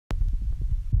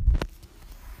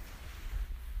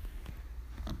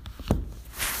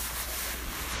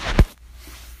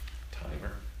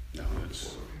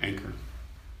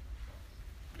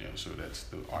so that's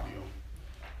the audio.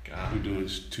 God. We're doing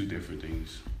 2 different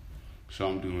things. So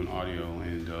I'm doing audio,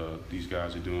 and these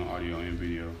guys are doing audio and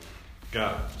video.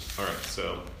 Got it. All right,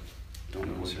 so. Don't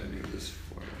know what Should I that do is. this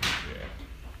for you? Yeah.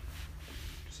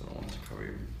 So I don't want to cover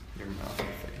your mouth and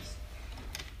face.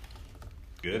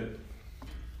 Good?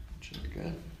 Should be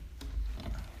good.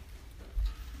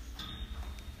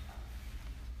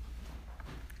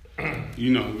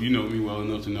 You know me well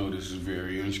enough to know this is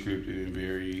very unscripted and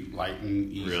very light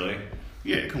and easy. Really?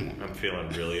 Yeah, come on. I'm feeling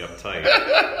really uptight.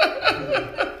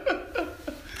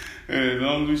 And as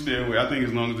long as we stay away, I think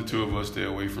as long as the 2 of us stay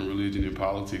away from religion and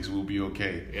politics, we'll be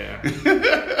okay. Yeah.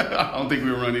 I don't think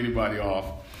we'll run anybody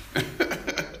off.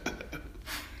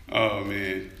 Oh,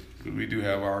 man. We do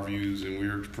have our views, and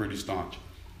we're pretty staunch.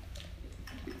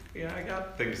 Yeah, I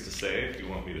got things to say if you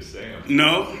want me to say them.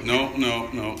 No.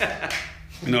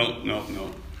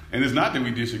 And it's not that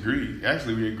we disagree.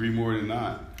 Actually, we agree more than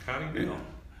not. How do you know?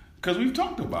 Because we've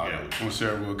talked about it on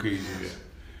several occasions. Yeah.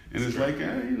 And it's like,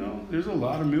 there's a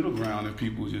lot of middle ground if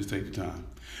people just take the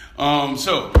time.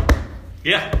 So,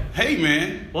 Yeah. hey,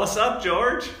 man. What's up,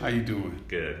 George? How you doing?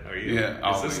 Good. Are you? Yeah, Is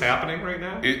always. this happening right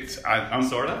now? I'm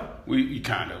Sort of? We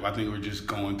kind of. I think we're just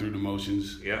going through the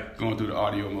motions. Yeah. Going through the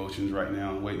audio motions right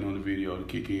now, waiting on the video to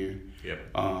kick in. Yep.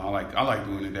 I like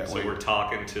doing it that way. So we're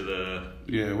talking to the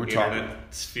we're internet talking.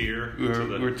 sphere.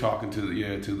 We're talking to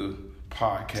the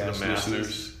podcast To the masses.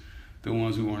 listeners, the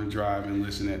ones who want to drive and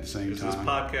listen at the same Is time. this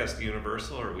podcast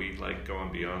universal, or are we like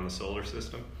going beyond the solar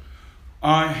system?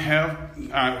 I have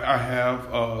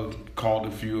called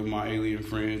a few of my alien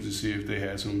friends to see if they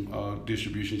had some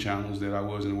distribution channels that I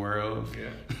wasn't aware of. Yeah.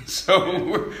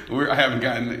 So I haven't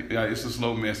gotten. It's a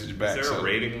slow message back. Is there so. a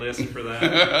rating list for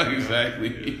that?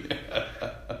 Exactly.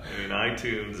 I mean,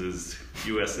 iTunes is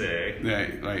USA.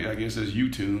 Like I guess it's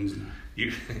U-Tunes.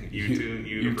 YouTube,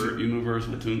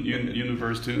 Universal Tunes.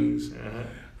 Universe Tunes. Uh-huh.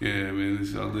 Yeah, man.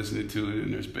 I'm listening to it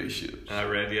in their spaceships. I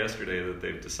read yesterday that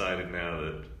they've decided now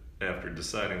that after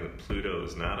deciding that Pluto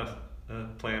is not a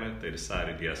planet, they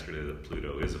decided yesterday that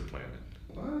Pluto is a planet.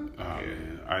 What? Oh, Yeah.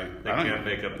 man. They can't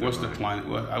make up their What's the mind.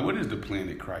 planet? What is the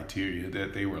planet criteria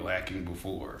that they were lacking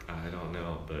before? I don't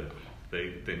know, but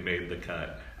they made the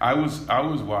cut. I was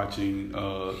watching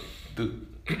the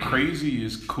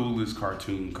craziest, coolest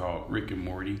cartoon called Rick and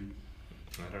Morty.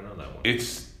 I don't know that one.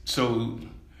 It's so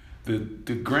the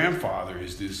grandfather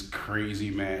is this crazy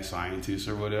mad scientist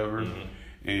or whatever. Mhm.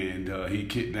 And he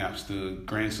kidnaps the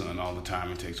grandson all the time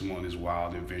and takes him on his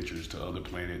wild adventures to other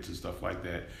planets and stuff like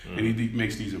that. Mm. And he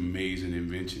makes these amazing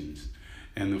inventions.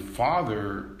 And the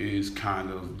father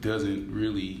doesn't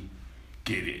really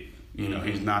get it. You know,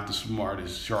 he's not the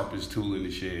smartest, sharpest tool in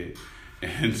the shed.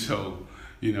 And so,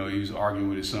 he was arguing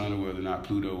with his son whether or not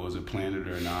Pluto was a planet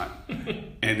or not.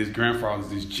 And his grandfather's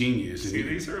this genius. And See,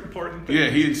 these are important things. yeah,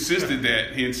 he insisted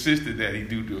that he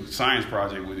do the science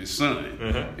project with his son,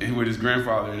 and with his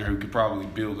grandfather in there, who could probably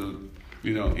build a,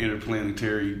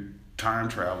 interplanetary time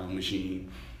travel machine.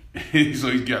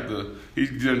 So he's done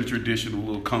the traditional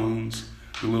little cones,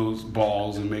 the little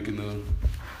balls, and making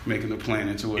the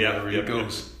planets or whatever. Yep, He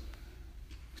goes,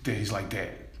 then he's like, Dad,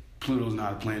 Pluto's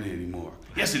not a planet anymore.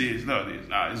 Yes, it is. No, it is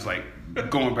not. It's like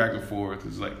going back and forth.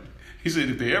 It's like. He said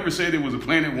if they ever said it was a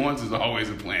planet once, it's always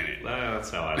a planet. That's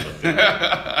how I looked at it.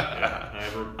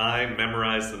 Yeah, I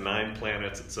memorized the 9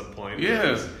 planets at some point. When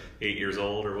I was 8 years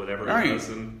old or whatever Right. it was,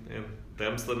 and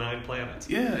them's the 9 planets.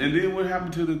 Yeah, and then what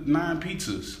happened to the 9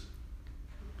 pizzas?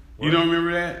 What? You don't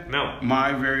remember that? No.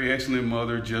 My very excellent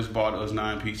mother just bought us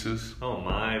 9 pizzas. Oh,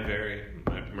 my Mercury,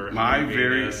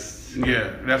 Venus.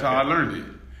 Yeah, that's how I learned it.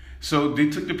 So they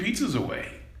took the pizzas away.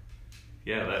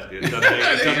 Yeah, it doesn't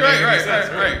make any sense.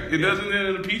 Right. It doesn't end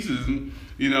in the pizzas,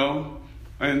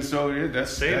 and so that's.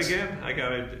 Say it again. I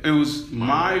got it. It was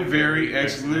my very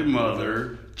excellent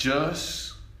mother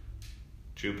just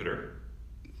Jupiter.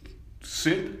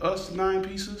 sent us 9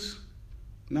 pizzas.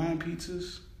 9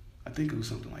 pizzas. I think it was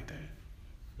something like that.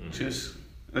 Mm-hmm.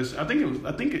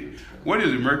 What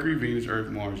is it? Mercury, Venus,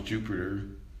 Earth, Mars, Jupiter,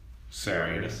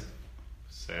 Saturn,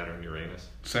 Uranus.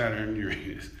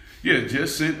 Yeah,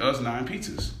 just sent us 9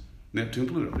 pizzas. Neptune,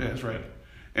 Pluto. Yeah, that's right.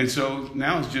 And so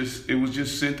now it was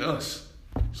just sent us.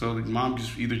 So the mom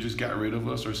just got rid of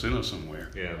us or sent us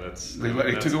somewhere. Yeah,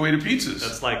 They took away the pizzas.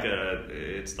 It's like a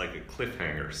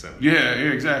cliffhanger sentence. Yeah,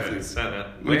 exactly.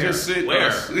 We just sent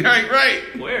us. Right.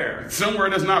 Where? Somewhere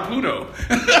that's not Pluto.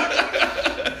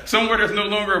 Somewhere that's no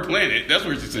longer a planet. That's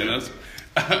where she sent us.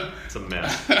 It's a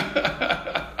mess.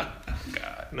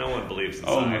 No one believes in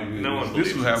Oh, my science. goodness. No one This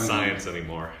believes was in happening science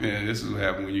anymore. Yeah, this is what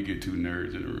happens when you get 2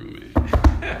 nerds in a room.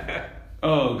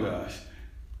 Oh gosh.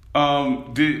 Are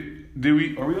we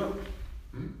up?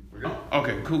 good.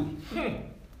 Okay, cool.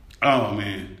 Oh,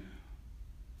 man.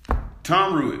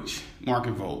 Tom Ruich,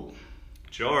 Market Volt.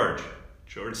 George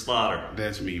Slaughter.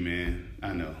 That's me, man.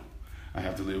 I know. I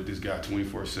have to live with this guy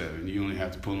 24/7. You only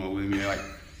have to pull him up with me like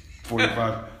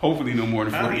 45, hopefully no more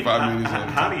than 45 minutes at a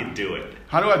time. How do you do it?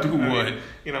 How do I do what?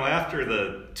 mean, after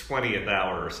the 20th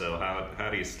hour or so, how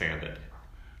do you stand it?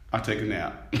 I take a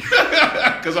nap.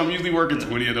 Because I'm usually working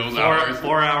 20 of those hours.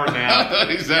 4 hour nap.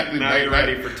 Exactly. Now you're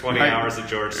ready for 20 hours of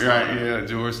George Slaughter. Right, yeah,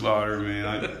 George Slaughter, man.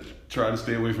 I try to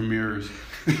stay away from mirrors.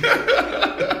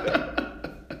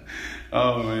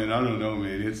 Oh, man, I don't know,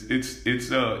 man.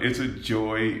 It's a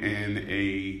joy and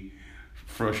a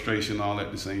frustration all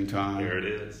at the same time. There it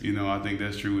is. I think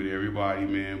that's true with everybody,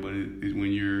 man. But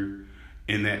when you're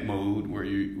in that mode where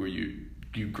you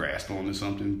grasp onto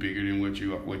something bigger than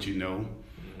what you know,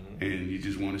 and you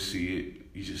just want to see it,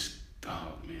 you just,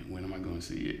 oh man, when am I going to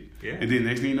see it? Yeah. And then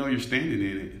next thing you know, you're standing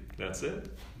in it. That's it.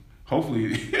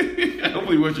 Hopefully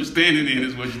what you're standing in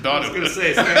is what you thought it was. I was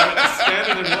going to say,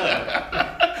 standing in what?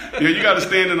 Yeah, you got to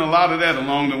stand in a lot of that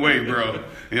along the way, bro.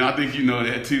 And I think you know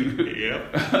that too.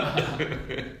 Yep.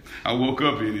 I woke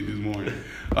up in it this morning.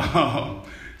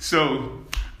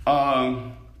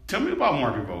 Tell me about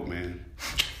Market Volt, man.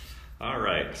 All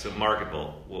right. So Market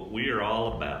Volt, what we are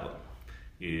all about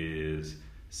is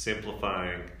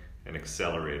simplifying and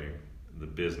accelerating the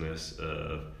business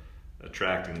of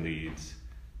attracting leads,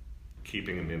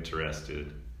 keeping them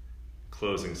interested,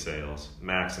 closing sales,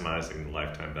 maximizing the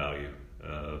lifetime value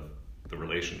of the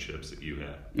relationships that you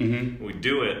have. Mm-hmm. We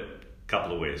do it a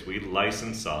couple of ways. We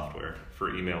license software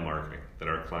for email marketing that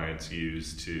our clients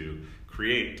use to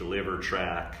create, deliver,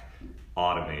 track,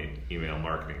 automate email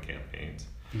marketing campaigns.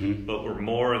 Mm-hmm. But we're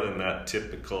more than that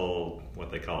typical,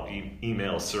 what they call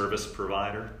email service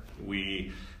provider.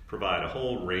 We provide a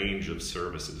whole range of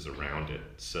services around it.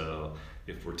 So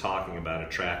if we're talking about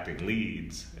attracting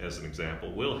leads, as an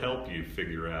example, we'll help you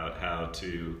figure out how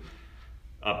to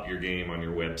up your game on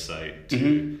your website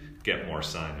to get more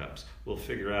signups. We'll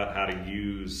figure out how to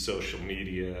use social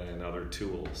media and other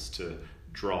tools to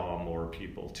draw more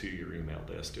people to your email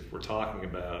list. If we're talking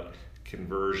about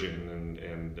conversion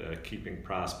and keeping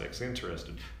prospects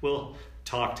interested, we'll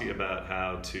talk to you about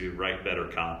how to write better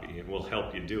copy, and we'll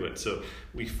help you do it. So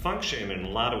we function in a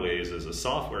lot of ways as a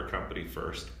software company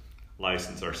first,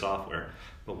 license our software,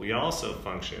 but we also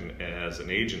function as an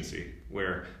agency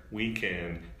where we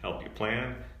can help you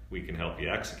plan, we can help you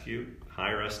execute,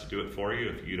 hire us to do it for you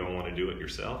if you don't want to do it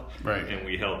yourself, right? And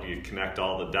we help you connect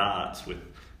all the dots with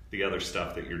the other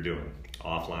stuff that you're doing,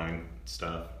 offline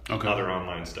stuff, other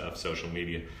online stuff, social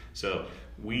media. So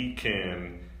we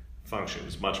can function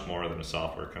as much more than a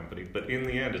software company, but in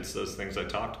the end, it's those things I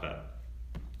talked about.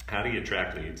 How do you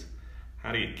attract leads?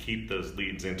 How do you keep those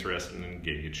leads interested and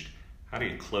engaged? How do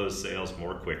you close sales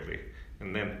more quickly?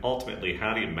 And then ultimately,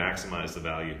 how do you maximize the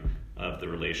value of the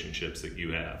relationships that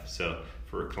you have? So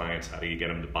for clients, how do you get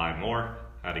them to buy more?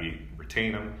 How do you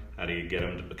retain them? How do you get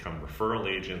them to become referral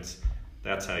agents?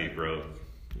 That's how you grow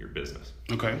your business.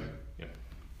 Okay. Yeah.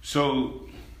 So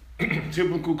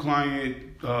typical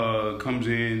client comes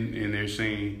in and they're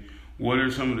saying, what are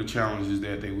some of the challenges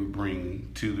that they would bring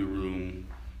to the room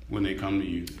when they come to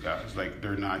you guys? Like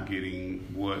they're not getting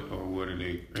what are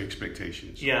their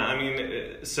expectations? Yeah, I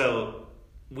mean, so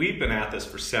we've been at this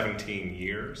for 17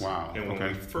 years. Wow. And when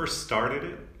we first started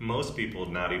it, most people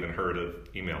had not even heard of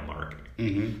email marketing.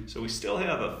 Mm-hmm. So we still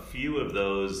have a few of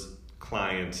those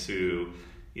clients who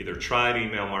either tried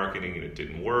email marketing and it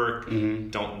didn't work,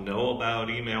 don't know about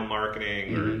email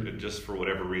marketing, or just for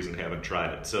whatever reason haven't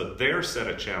tried it. So their set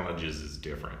of challenges is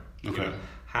different. Okay.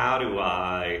 How do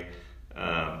I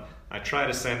try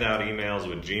to send out emails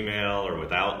with Gmail or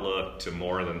with Outlook to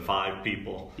more than 5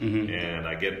 people, and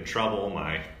I get in trouble.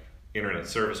 My internet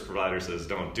service provider says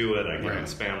don't do it. I get on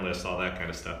spam lists, all that kind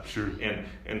of stuff. Sure.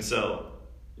 And so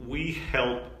we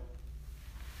help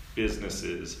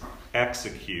businesses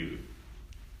execute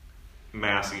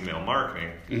mass email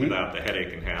marketing without the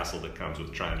headache and hassle that comes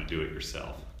with trying to do it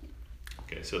yourself.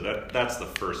 Okay, so that's the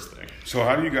first thing. So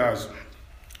how do you guys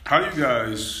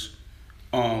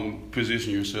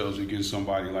position yourselves against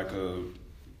somebody like a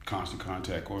Constant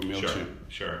Contact or MailChimp?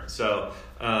 Sure. So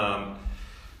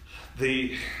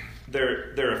there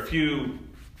are a few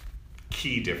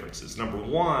key differences. Number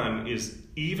one is,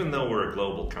 even though we're a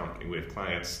global company, we have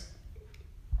clients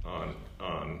on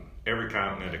every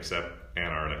continent except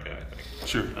Antarctica, I think.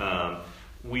 Sure.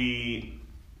 We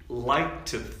like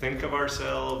to think of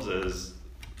ourselves as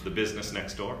the business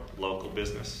next door, local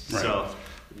business. Right. So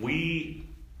we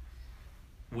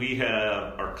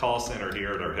have our call center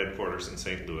here at our headquarters in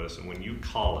St. Louis, and when you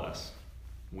call us,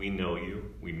 We know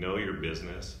you. We know your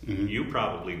business. Mm-hmm. You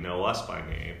probably know us by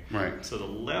name. Right. So the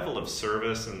level of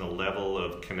service and the level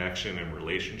of connection and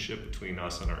relationship between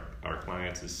us and our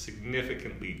clients is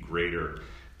significantly greater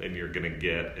than you're going to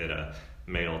get at a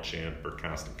MailChimp or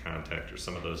Constant Contact or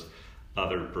some of those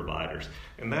other providers.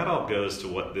 And that all goes to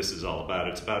what this is all about.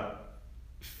 It's about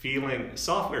feeling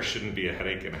software shouldn't be a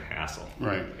headache and a hassle.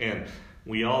 Right. And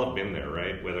we all have been there,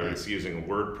 right? Whether it's using a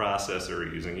word processor,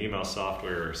 or using email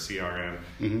software, or CRM,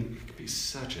 Mm-hmm. it can be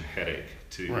such a headache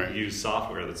to Right. use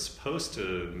software that's supposed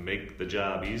to make the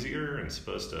job easier and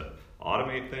supposed to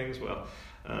automate things. Well,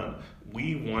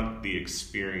 we want the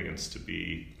experience to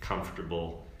be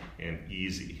comfortable and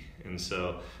easy. And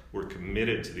so we're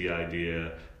committed to the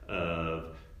idea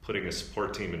of putting a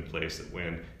support team in place that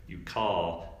when you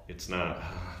call, it's not,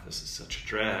 this is such a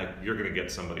drag. You're going to get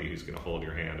somebody who's going to hold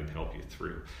your hand and help you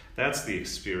through. That's the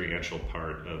experiential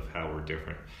part of how we're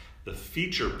different. The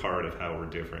feature part of how we're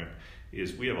different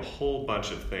is we have a whole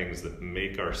bunch of things that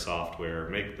make our software,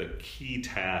 make the key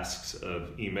tasks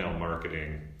of email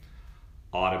marketing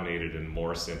automated and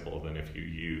more simple than if you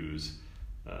use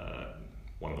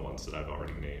one of the ones that I've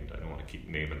already named. I don't want to keep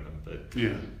naming them, but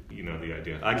Yeah. you know the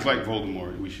idea. It's like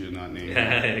Voldemort. We should not name him.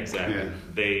 Exactly. Yeah.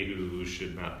 They who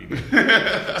should not be named.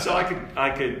 So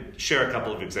I could share a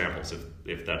couple of examples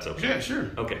if that's okay. Yeah, sure.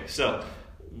 Okay, so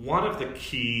one of the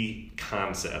key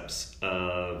concepts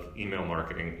of email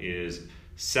marketing is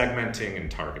segmenting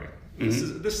and targeting.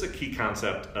 Mm-hmm. This is a key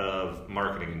concept of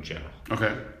marketing in general.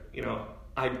 Okay. You know,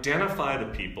 identify the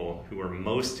people who are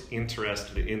most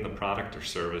interested in the product or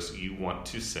service you want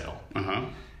to sell, Uh-huh.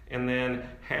 and then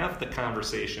have the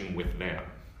conversation with them.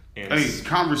 And Hey,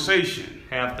 conversation.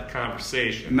 have the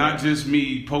conversation. Not just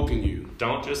me poking you.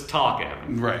 Don't just talk at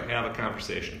them. Right. Have a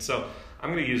conversation. So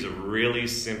I'm going to use a really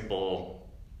simple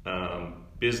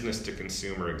business to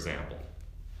consumer example.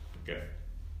 Okay.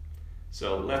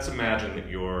 So let's imagine that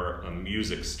you're a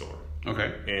music store.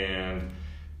 Okay. And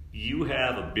you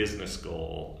have a business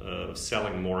goal of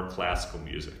selling more classical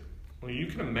music. Well, you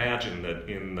can imagine that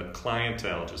in the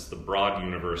clientele, just the broad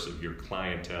universe of your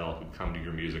clientele who come to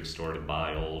your music store to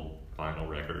buy old vinyl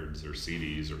records or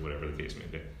CDs or whatever the case may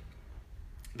be,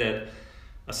 that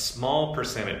a small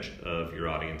percentage of your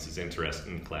audience is interested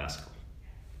in classical.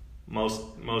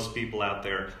 Most people out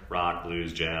there, rock,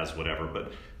 blues, jazz, whatever,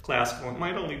 but classical, it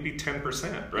might only be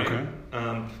 10%, right? Okay.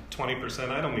 20%,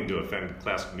 I don't mean to offend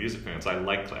classical music fans. I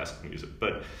like classical music,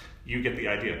 but you get the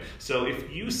idea. So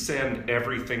if you send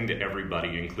everything to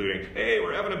everybody, including, hey,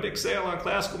 we're having a big sale on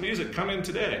classical music, come in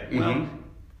today. Mm-hmm. Well,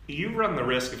 you run the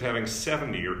risk of having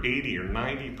 70 or 80 or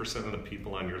 90% of the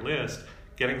people on your list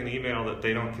getting an email that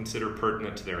they don't consider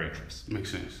pertinent to their interests.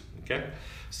 Makes sense. Okay?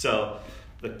 So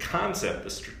the concept, the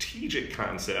strategic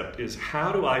concept is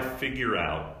how do I figure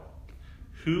out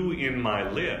who in my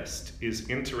list is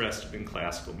interested in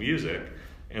classical music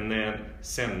and then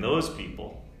send those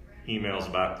people emails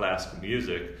about classical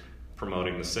music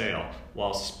promoting the sale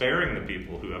while sparing the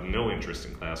people who have no interest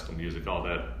in classical music, all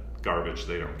that garbage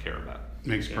they don't care about.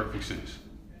 Makes perfect sense.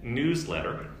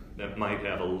 Newsletter that might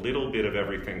have a little bit of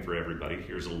everything for everybody.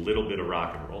 Here's a little bit of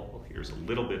rock and roll. Here's a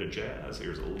little bit of jazz.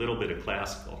 Here's a little bit of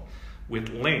classical, with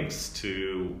links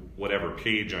to whatever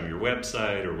page on your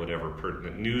website or whatever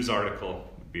pertinent news article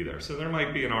would be there. So there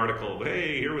might be an article,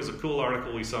 hey, here was a cool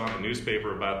article we saw in the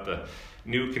newspaper about the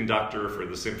new conductor for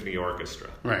the symphony orchestra.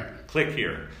 Right. Click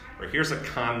here. Or here's a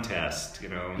contest,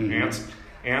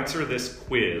 answer this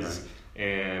quiz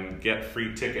and get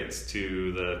free tickets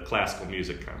to the classical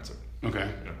music concert. Okay.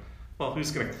 Well,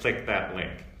 who's going to click that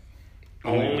link?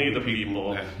 Only the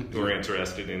people that- who are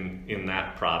interested in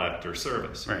that product or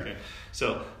service. Right. Okay?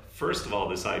 So first of all,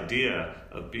 this idea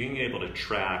of being able to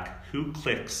track who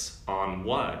clicks on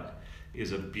what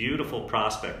is a beautiful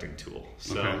prospecting tool.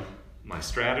 So Okay. my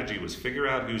strategy was figure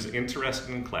out who's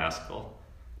interested in classical,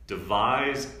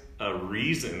 devise a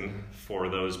reason for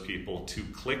those people to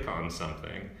click on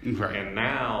something, Right. and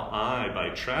now I, by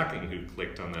tracking who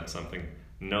clicked on that something,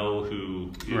 know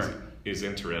who Right. is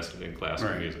interested in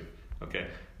classical Right. music. Okay,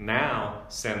 now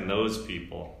send those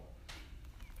people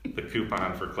the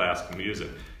coupon for classical music.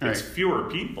 It's Right. fewer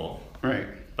people, Right.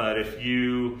 but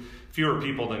fewer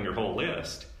people than your whole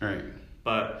list. Right.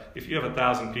 But if you have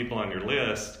 1,000 people on your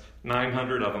list,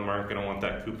 900 of them aren't going to want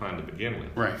that coupon to begin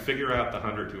with. Right. Figure out the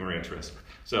 100 who are interested.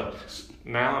 So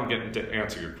now I'm getting to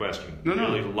answer your question. No.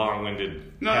 Really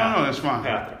long-winded. No, that's fine.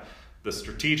 Path there. The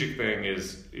strategic thing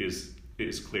is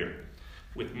clear.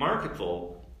 With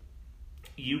Marketville,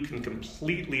 you can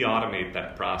completely automate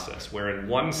that process, where in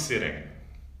one sitting,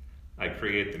 I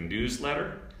create the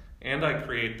newsletter and I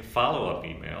create the follow-up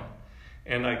email,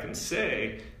 And I can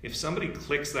say, if somebody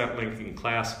clicks that link in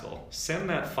Classical, send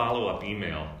that follow-up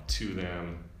email to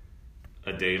them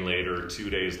a day later, 2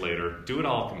 days later. Do it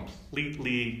all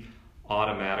completely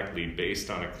automatically based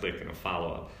on a click and a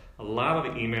follow-up. A lot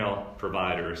of the email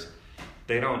providers,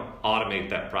 they don't automate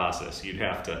that process. You'd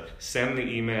have to send the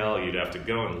email, you'd have to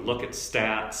go and look at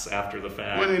stats after the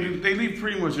fact. Well, they leave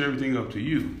pretty much everything up to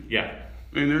you. Yeah.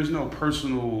 I mean, there's no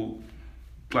personal,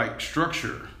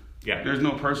 structure. Yeah. There's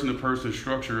no person-to-person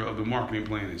structure of the marketing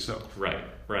plan itself. Right.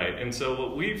 And so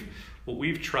what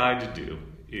we've tried to do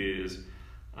is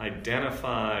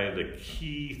identify the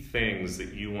key things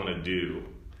that you want to do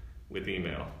with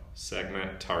email.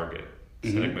 Segment, target,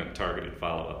 segment, targeted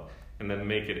follow-up. And then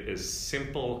make it as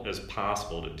simple as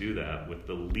possible to do that with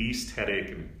the least headache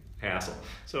and hassle.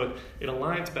 So it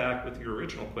aligns back with your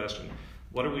original question.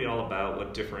 What are we all about?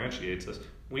 What differentiates us?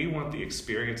 We want the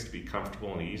experience to be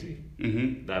comfortable and easy.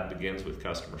 Mm-hmm. That begins with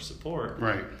customer support.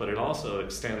 Right. But it also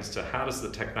extends to how does the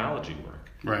technology work?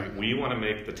 Right. We want to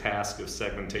make the task of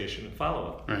segmentation and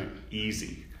follow-up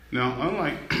easy. Now,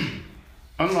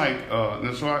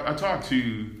 so I talk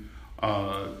to,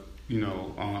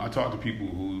 I talk to people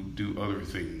who do other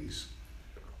things,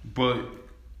 but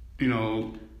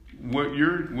what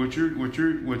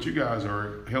you guys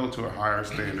are held to a higher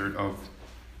standard of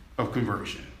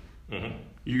conversion. Mm-hmm.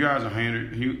 You guys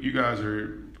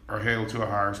are held to a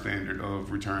higher standard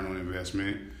of return on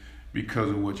investment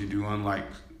because of what you do, unlike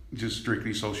just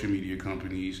strictly social media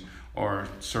companies or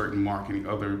certain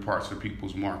other parts of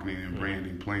people's marketing and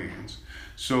branding plans.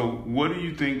 So what do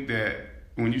you think that,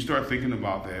 when you start thinking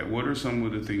about that, what are some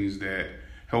of the things that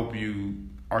help you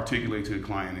articulate to the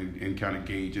client and kind of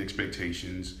gauge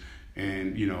expectations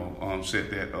and, set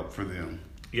that up for them?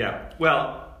 Yeah,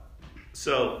 well,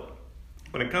 so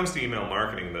when it comes to email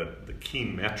marketing, the key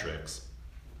metrics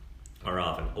are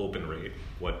often open rate,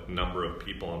 what number of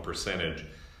people and percentage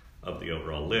of the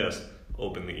overall list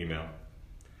open the email,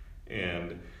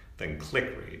 and then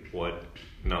click rate, what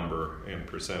number and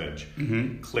percentage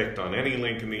clicked on any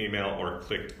link in the email or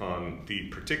clicked on the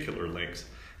particular links.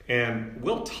 And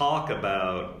we'll talk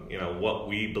about what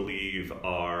we believe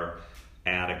are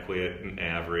adequate and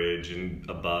average and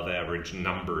above average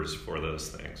numbers for those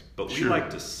things. But we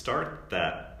like to start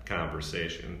that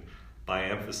conversation by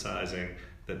emphasizing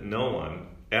that no one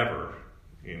ever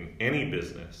in any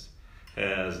business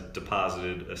has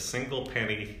deposited a single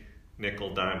penny,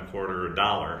 nickel, dime, quarter, or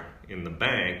dollar in the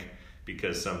bank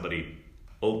because somebody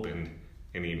opened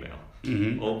an email.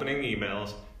 Mm-hmm. Opening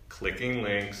emails, clicking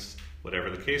links, whatever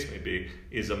the case may be,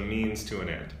 is a means to an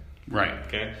end. Right.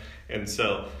 Okay? And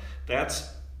so that's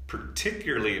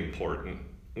particularly important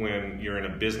when you're in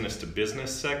a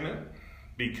business-to-business segment,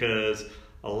 because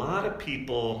a lot of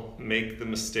people make the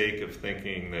mistake of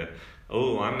thinking that,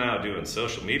 I'm now doing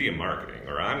social media marketing,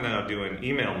 or I'm now doing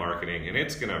email marketing, and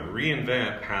it's going to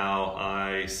reinvent how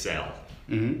I sell.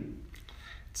 Mm-hmm.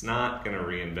 It's not going to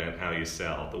reinvent how you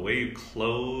sell. The way you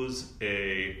close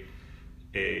a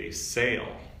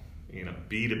sale in a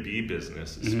B2B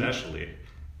business especially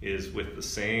is with the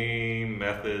same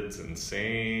methods and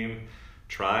same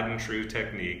tried and true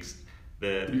techniques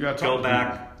that go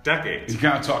back decades. You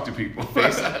got to talk to people.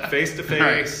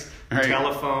 Face-to-face,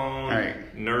 telephone,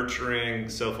 nurturing,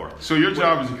 so forth. So your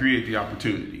job is to create the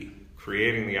opportunity.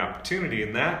 Creating the opportunity,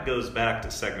 and that goes back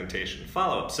to segmentation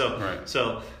follow-up.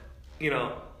 So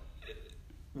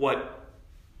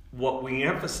what we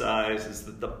emphasize is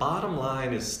that the bottom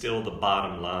line is still the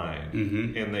bottom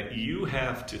line, and that you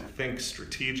have to think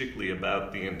strategically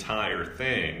about the entire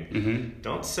thing.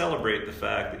 Don't celebrate the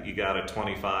fact that you got a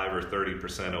 25 or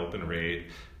 30% open rate.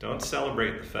 Don't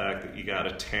celebrate the fact that you got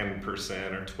a 10%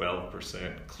 or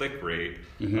 12% click rate,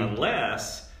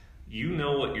 unless you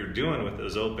know what you're doing with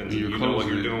those opens and you know what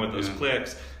you're doing with those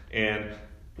clicks. And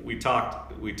we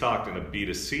talked in a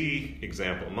B2C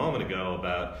example a moment ago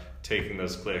about taking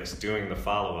those clicks, doing the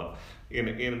follow-up.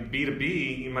 In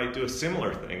B2B, you might do a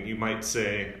similar thing. You might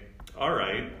say, all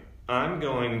right, I'm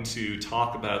going to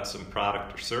talk about some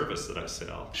product or service that I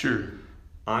sell. Sure.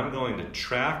 I'm going to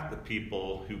track the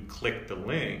people who click the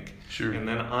link. Sure. And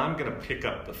then I'm going to pick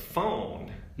up the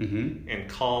phone and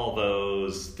call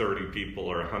those 30 people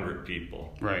or 100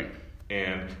 people. Right.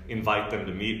 And invite them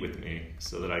to meet with me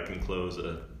so that I can close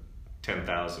a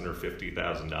 $10,000 or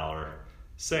 $50,000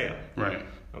 sale. Right.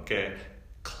 Okay.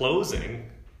 Closing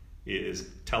is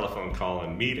telephone call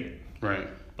and meeting. Right.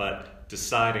 But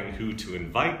deciding who to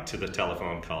invite to the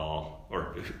telephone call,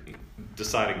 or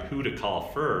deciding who to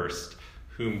call first,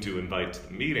 whom to invite to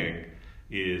the meeting,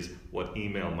 is what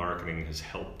email marketing has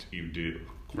helped you do.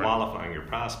 Qualifying your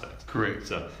prospects. Correct.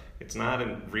 So it's not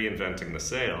in reinventing the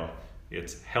sale.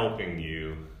 It's helping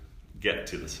you get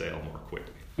to the sale more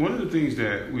quickly. One of the things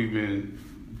that we've been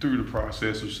through the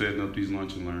process of setting up these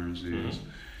lunch and learns is,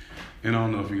 and I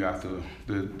don't know if you got the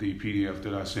PDF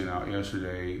that I sent out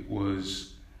yesterday,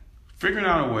 was figuring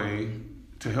out a way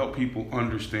to help people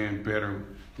understand better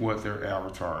what their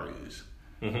avatar is.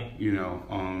 You know,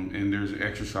 and there's an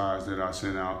exercise that I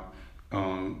sent out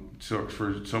so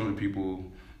for some of the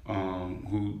people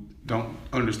who don't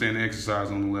understand the exercise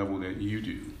on the level that you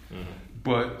do.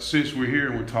 But since we're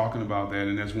here and we're talking about that,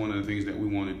 and that's one of the things that we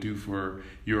want to do for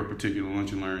your particular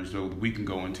lunch and learn, so that we can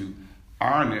go into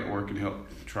our network and help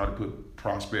try to put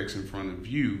prospects in front of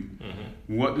you.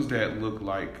 What does that look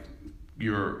like?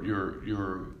 Your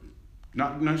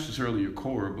not necessarily your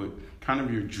core, but kind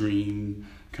of your dream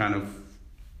kind of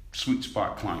sweet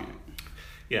spot client.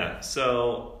 Yeah.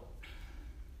 So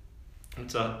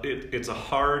it's a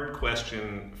hard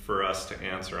question for us to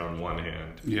answer on one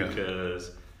hand,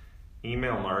 because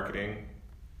email marketing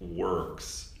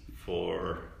works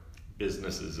for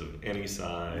businesses of any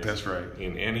size. That's right.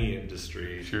 In any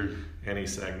industry. Sure. Any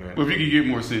segment. Well, if you could get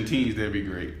more centines, that'd be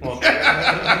great. Well,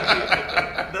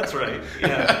 that's right.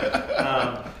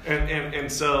 Yeah.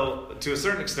 And so to a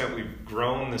certain extent, we've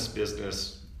grown this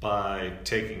business by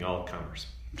taking all comers.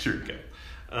 Sure. Okay.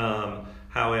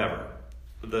 However,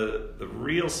 the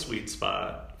real sweet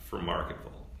spot for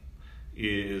MarketVolt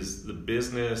is the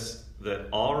business that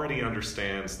already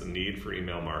understands the need for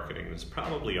email marketing and is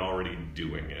probably already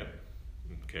doing it.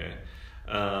 Okay.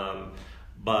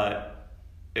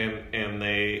 And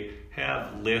they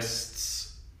have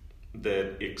lists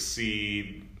that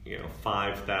exceed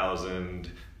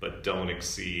 5,000 but don't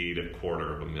exceed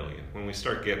 250,000. When we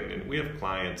start getting in, we have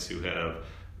clients who have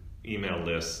email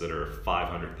lists that are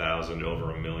 500,000 over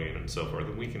 1 million and so forth,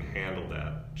 and we can handle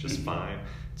that just fine.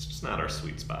 It's just not our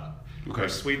sweet spot. Okay. Our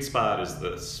sweet spot is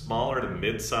the smaller to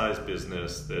mid-sized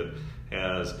business that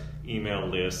has email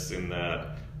lists in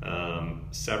that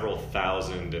several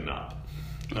thousand and up.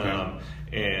 Okay.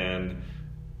 And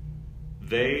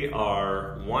they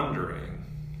are wondering,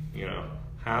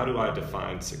 how do I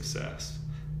define success?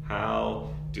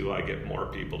 How do I get more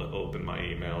people to open my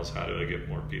emails? How do I get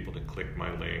more people to click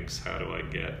my links? How do I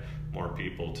get more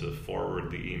people to forward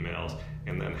the emails?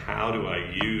 And then how do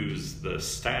I use the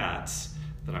stats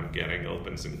that I'm getting,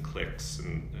 opens and clicks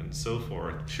and so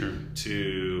forth,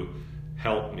 to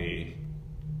help me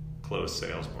close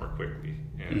sales more quickly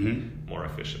and more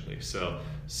efficiently? So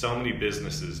many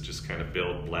businesses just kind of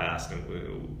build, blast,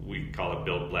 and we call it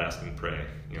build, blast, and pray.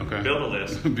 Build a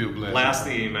list, build, blast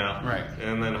the email, right,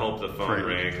 and then hope the phone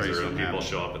rings or people happens.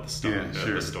 show up at the store.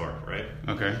 The store, right?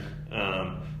 Okay.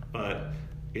 But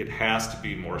it has to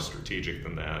be more strategic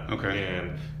than that. Okay.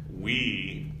 And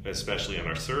we, especially on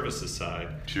our services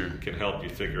side, can help you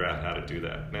figure out how to do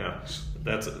that. Now,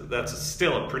 that's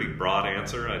still a pretty broad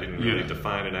answer. I didn't really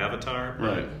define an avatar.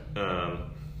 Right.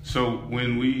 So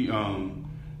when we, and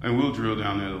we'll drill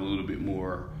down that a little bit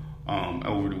more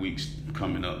over the weeks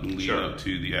coming up and lead up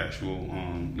to the actual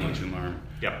lunch and learn.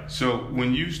 Yeah. So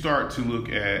when you start to look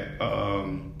at,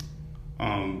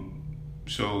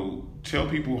 so tell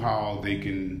people how they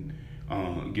can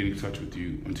get in touch with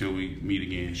you until we meet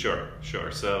again. Sure.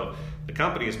 So the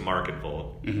company is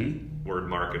MarketVolt. Word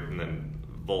market, and then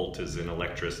volt is in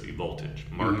electricity, voltage.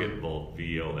 MarketVolt,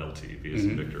 V-O-L-T, V as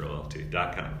in Victor,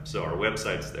 O-L-T.com. So our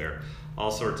website's there.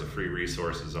 All sorts of free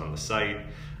resources on the site.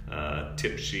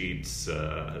 Tip sheets,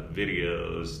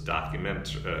 videos,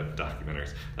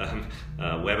 documentaries,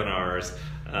 webinars.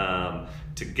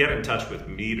 To get in touch with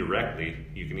me directly,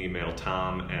 you can email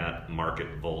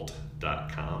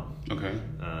tom@marketvolt.com. Okay.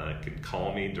 You can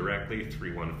call me directly,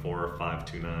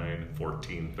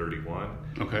 314-529-1431.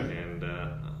 Okay. And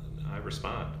I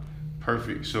respond.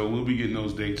 Perfect. So we'll be getting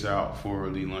those dates out for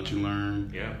the Lunch and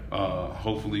Learn. Yeah.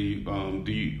 Hopefully,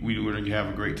 we're going to have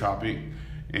a great topic,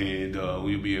 and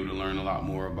we'll be able to learn a lot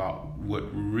more about what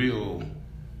real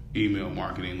email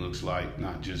marketing looks like,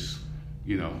 not just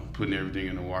putting everything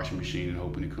in the washing machine and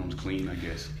hoping it comes clean, I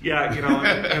guess. Yeah,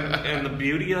 and the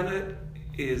beauty of it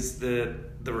is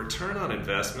that the return on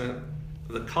investment,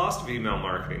 the cost of email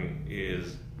marketing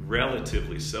is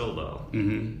relatively so low,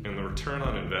 and the return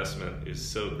on investment is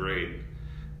so great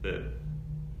that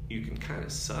you can kind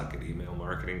of suck at email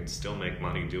marketing and still make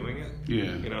money doing it.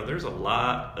 Yeah. There's a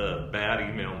lot of bad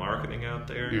email marketing out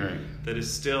there that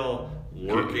is still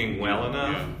working well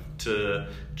enough to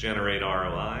generate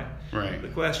ROI. Right. The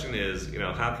question is,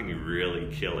 how can you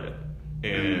really kill it?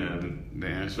 And the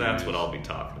answer that's what I'll be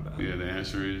talking about. Yeah, the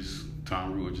answer is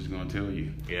Tom Ruich is going to tell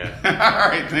you. Yeah. All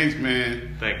right, thanks,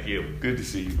 man. Thank you. Good to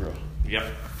see you, bro. Yep.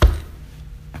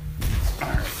 All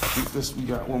right, I think we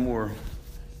got one more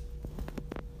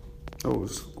Oh,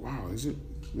 wow, is it?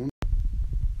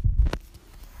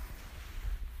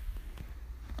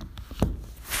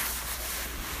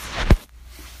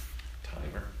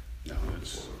 Timer. No,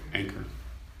 that's Anchor.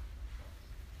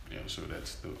 Yeah, so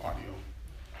that's the audio.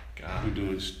 God. We're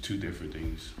doing two different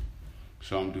things.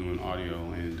 So I'm doing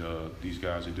audio, and these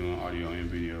guys are doing audio and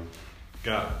video.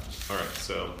 Got it. All right,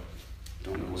 so.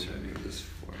 Don't know what Should I that do is. this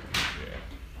for you? Yeah.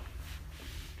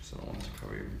 So I don't want to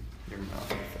cover your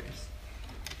mouth and face.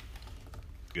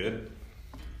 Good?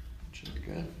 Should be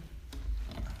good.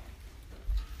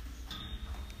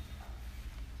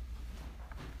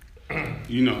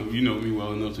 You know me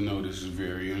well enough to know this is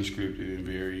very unscripted and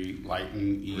very light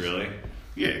and easy. Really?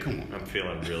 Yeah, come on. I'm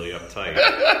feeling really uptight.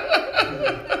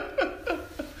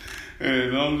 And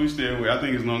as long as we stay away, I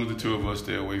think as long as the two of us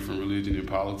stay away from religion and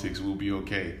politics, we'll be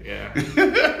okay. Yeah.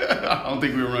 I don't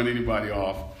think we'll run anybody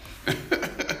off.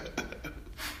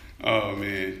 Oh,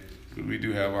 man. We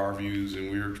do have our views,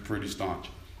 and we're pretty staunch.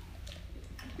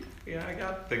 Yeah, I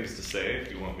got things to say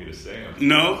if you want me to say them.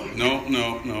 No.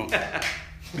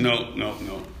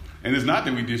 And it's not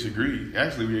that we disagree.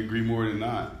 Actually, we agree more than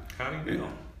not. How do you know?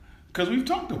 Because we've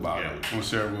talked about it on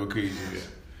several occasions. Yeah.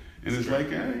 And it's like,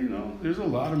 there's a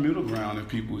lot of middle ground if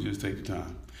people just take the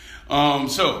time.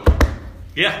 So,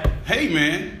 Yeah. hey,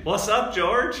 man. What's up,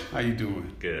 George? How you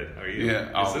doing? Good. Are you? Yeah,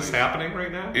 Is always. this happening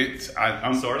right now?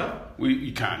 I'm Sort of?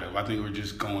 We kind of. I think we're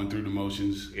just going through the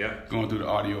motions. Yeah. Going through the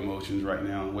audio motions right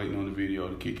now, waiting on the video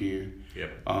to kick in.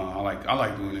 Yep. I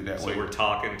like doing it that way. So we're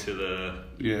talking to the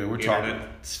we're internet talking.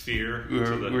 sphere.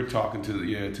 We're talking to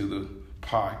the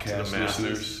podcast to the masses.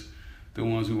 listeners, the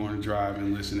ones who want to drive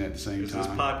and listen at the same Is time.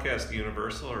 this podcast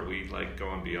universal? Or are we like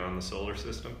going beyond the solar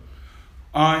system?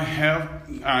 I have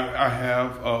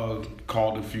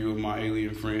called a few of my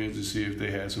alien friends to see if they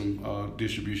had some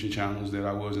distribution channels that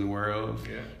I wasn't aware of.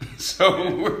 Yeah.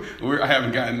 So I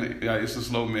haven't gotten. It's a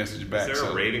slow message back. Is there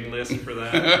a rating list for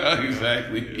that?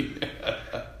 Exactly.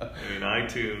 I mean,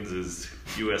 iTunes is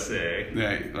USA.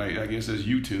 Right, like I guess it's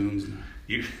U-Tunes.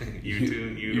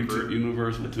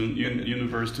 Universal Tunes.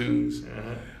 Universe Tunes.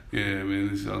 Uh-huh. Yeah,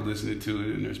 man. So I'm listening to it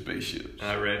in their spaceships.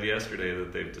 I read yesterday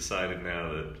that they've decided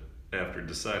now that after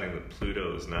deciding that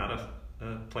Pluto is not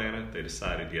a planet, they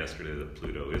decided yesterday that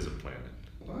Pluto is a planet.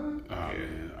 What? Oh, Yeah.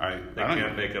 man. They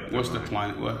can't make up their What's the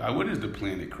mind. planet? What is the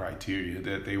planet criteria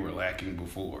that they were lacking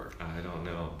before? I don't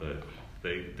know, but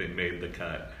they made the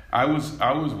cut. I was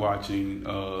watching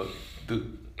the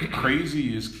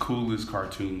craziest, coolest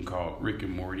cartoon called Rick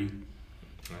and Morty.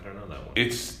 I don't know that one.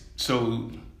 It's so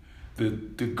the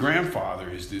grandfather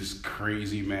is this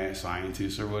crazy mad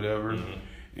scientist or whatever. Mm-hmm.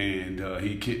 And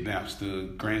he kidnaps the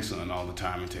grandson all the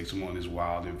time and takes him on his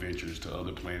wild adventures to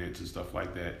other planets and stuff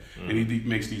like that. Mm-hmm. And he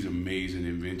makes these amazing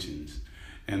inventions.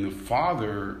 And the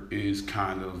father is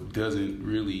doesn't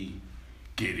really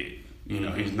get it. You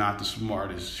know, he's not the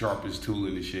smartest, sharpest tool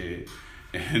in the shed.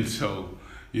 And so,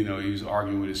 he was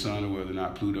arguing with his son whether or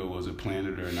not Pluto was a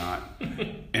planet or not.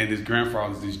 And his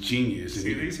grandfather's this genius. And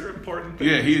See, these are important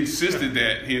things. yeah, he insisted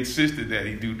that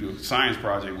he do the science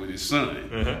project with his son,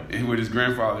 and with his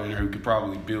grandfather in there, who could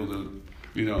probably build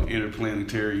a,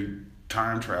 interplanetary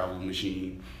time travel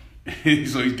machine. So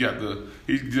he's done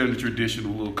the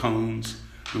traditional little cones,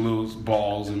 the little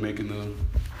balls, and making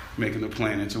the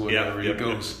planets or whatever. Yep, He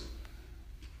goes,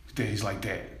 he's like,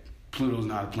 Dad, Pluto's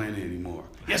not a planet anymore.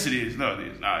 Yes, it is. No, it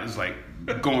is. Nah, it's like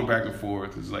going back and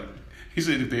forth. It's like. He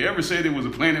said, if they ever said it was a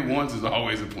planet once, it's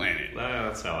always a planet.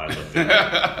 That's how I looked at it.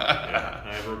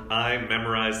 Yeah, I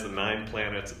memorized the 9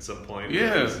 planets at some point. When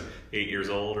I was 8 years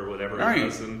old or whatever it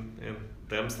was, and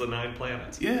them's the 9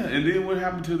 planets. Yeah, and then what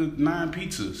happened to the 9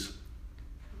 pizzas?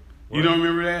 What? You don't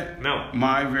remember that? No.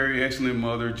 My very excellent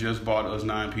mother just bought us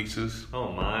 9 pizzas.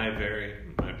 Oh, my very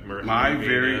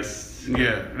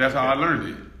yeah, that's how I learned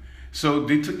it. So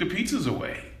they took the pizzas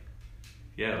away.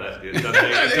 Yeah, it doesn't make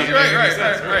any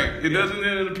sense, right. It doesn't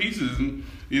end in the pizzas,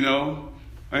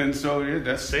 and so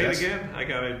that's. Say it again. I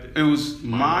got it. It was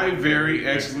my very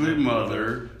excellent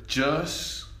mother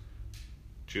just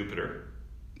Jupiter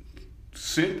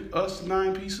sent us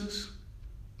 9 pizzas.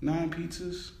 9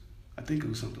 pizzas. I think it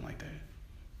was something like that.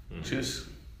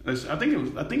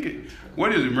 Mm-hmm.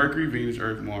 What is it? Mercury, Venus,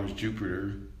 Earth, Mars,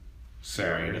 Jupiter,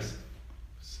 Saturn,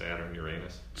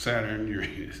 Uranus.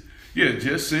 Yeah,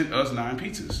 just sent us 9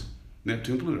 pizzas.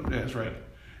 Neptune, Pluto. Yeah, that's right.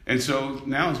 And so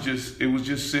now it was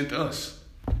just sent us.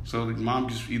 So the mom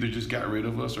just got rid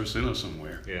of us or sent us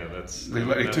somewhere. Yeah,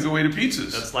 they took away the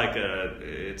pizzas. That's like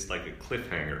it's like a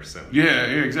cliffhanger sentence. Yeah,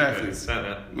 exactly.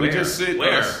 Where? Just sent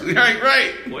Where? us.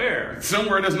 Right. Where?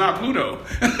 Somewhere that's not Pluto.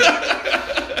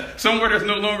 Somewhere that's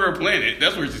no longer a planet.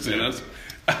 That's where she sent us.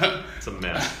 It's a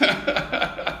mess.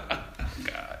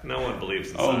 No one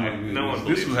believes in Oh, my science. goodness. No one This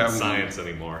believes will in happen science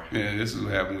anymore. Yeah, this is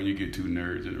what happens when you get two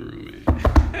nerds in a room,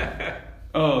 man.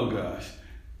 Oh gosh.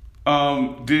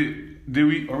 Did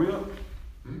we? Are we up?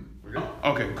 We're good.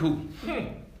 Oh, okay, cool.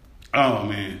 Oh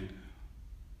man.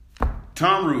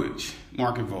 Tom Ruich,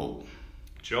 Market Volt.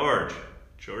 George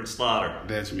Slaughter.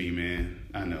 That's me, man.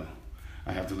 I know.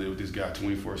 I have to live with this guy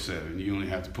 24/7. You only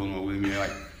have to pull him up with me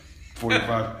like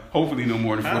 45. Hopefully, no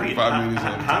more than 45 minutes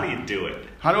at a time. How do you do it?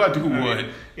 How do I do what?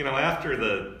 I mean, after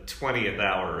the 20th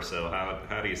hour or so,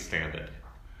 how do you stand it?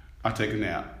 I take a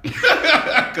nap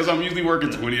because I'm usually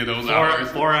working 20 of those hours.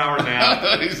 4 hour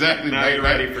nap. Exactly. Now you're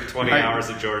ready for 20 hours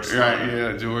of George Slaughter. Right,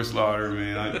 yeah, George Slaughter,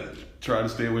 man. I try to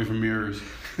stay away from mirrors.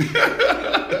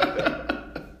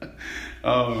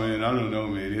 Oh man, I don't know,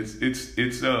 man. It's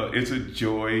a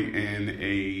joy and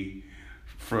a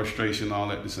frustration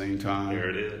all at the same time. There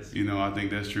it is. You know, I think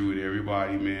that's true with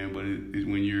everybody, man. But it's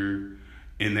when you're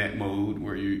in that mode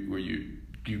where you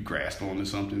grasp onto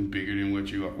something bigger than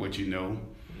what you know,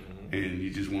 and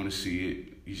you just want to see it.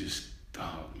 You just,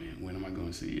 oh man, when am I going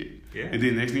to see it? Yeah. And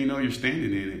then next thing you know, you're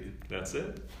standing in it. That's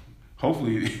it.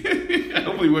 Hopefully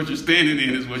what you're standing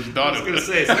in is what you thought it was. I was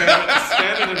going to say,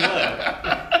 standing in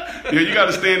what? Yeah, you got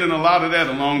to stand in a lot of that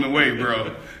along the way,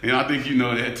 bro. And I think you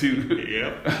know that too.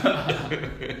 Yep.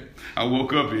 I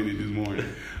woke up in it this morning.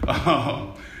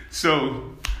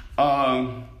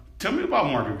 Tell me about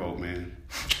Market Volt, man.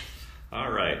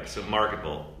 All right. So Market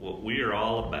Volt, what we are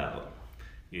all about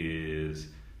is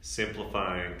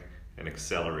simplifying and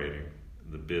accelerating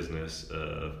the business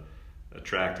of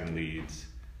attracting leads,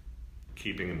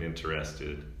 keeping them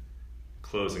interested,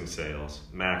 closing sales,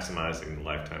 maximizing the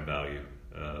lifetime value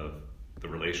of the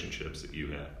relationships that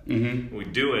you have. Mm-hmm. We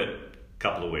do it a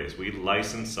couple of ways. We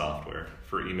license software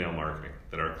for email marketing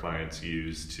that our clients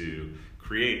use to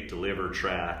create, deliver,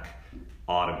 track,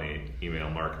 automate email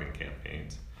marketing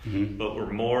campaigns. Mm-hmm. But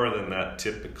we're more than that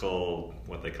typical,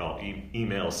 what they call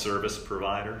email service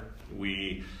provider.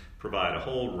 We provide a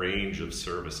whole range of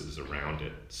services around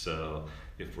it. So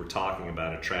if we're talking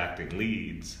about attracting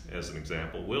leads, as an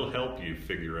example, we'll help you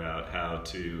figure out how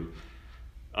to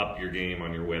up your game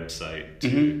on your website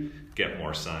to get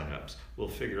more signups. We'll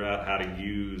figure out how to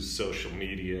use social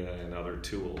media and other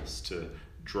tools to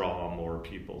draw more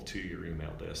people to your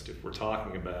email list. If we're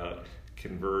talking about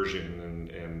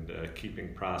conversion and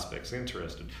keeping prospects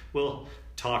interested, we'll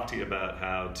talk to you about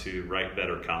how to write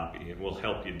better copy, and we'll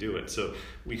help you do it. So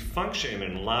we function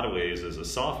in a lot of ways as a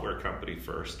software company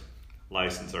first,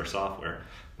 license our software,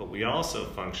 but we also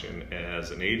function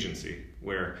as an agency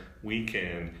where we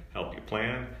can help you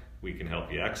plan, we can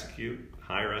help you execute,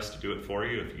 hire us to do it for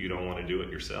you if you don't want to do it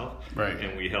yourself, right?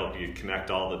 And we help you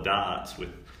connect all the dots with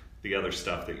the other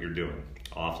stuff that you're doing,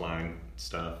 offline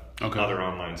stuff, other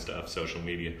online stuff, social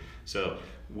media. So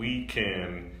we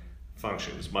can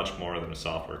function as much more than a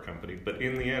software company, but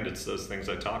in the end, it's those things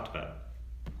I talked about.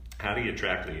 How do you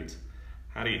attract leads?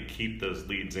 How do you keep those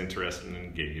leads interested and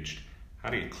engaged? How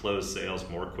do you close sales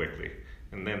more quickly?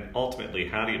 And then ultimately,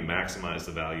 how do you maximize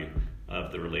the value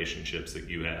of the relationships that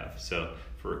you have? So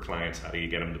for clients, how do you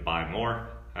get them to buy more?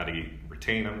 How do you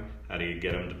retain them? How do you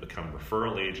get them to become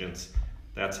referral agents?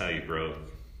 That's how you grow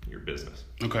your business.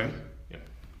 Okay. Yeah.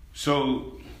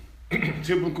 So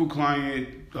typical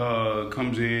client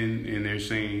comes in and they're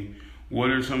saying, what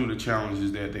are some of the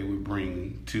challenges that they would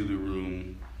bring to the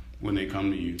room when they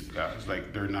come to you guys?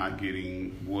 Like they're not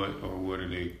getting what are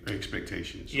their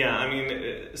expectations? Yeah, I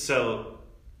mean, so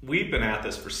we've been at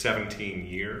this for 17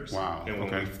 years. Wow. And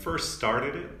when we first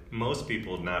started it, most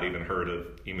people had not even heard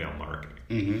of email marketing.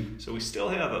 Mm-hmm. So we still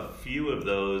have a few of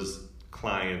those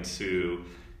clients who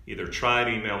either tried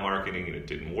email marketing and it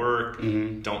didn't work,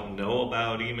 don't know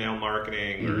about email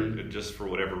marketing, or just for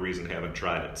whatever reason haven't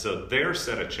tried it. So their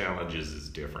set of challenges is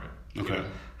different. Okay. You know,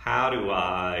 how do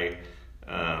I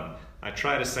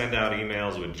try to send out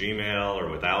emails with Gmail or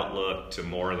with Outlook to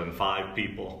more than 5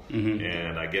 people,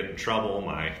 and I get in trouble.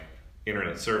 My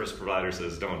internet service provider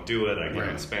says don't do it. I get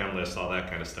on spam lists, all that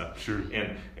kind of stuff. Sure.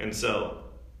 And so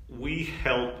we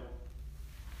help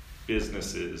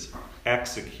businesses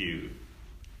execute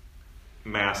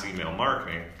mass email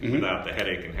marketing without the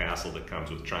headache and hassle that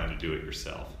comes with trying to do it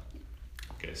yourself.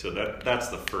 Okay, so that's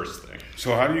the first thing.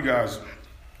 So how do you guys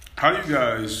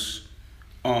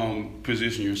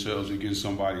position yourselves against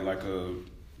somebody like a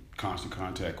Constant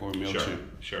Contact or MailChimp?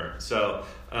 Sure. So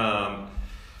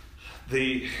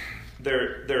there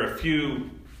are a few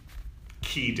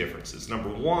key differences. Number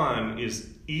one is,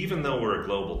 even though we're a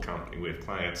global company, we have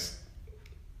clients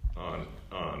on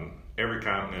every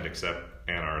continent except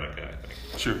Antarctica, I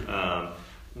think. Sure.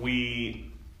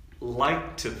 We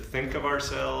like to think of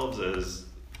ourselves as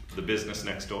the business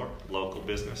next door, local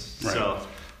business. Right. So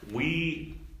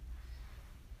we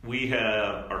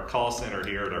have our call center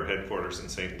here at our headquarters in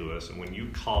St. Louis, and when you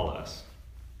call us,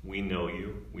 we know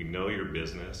you, we know your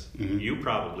business, you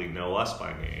probably know us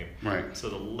by name. Right. So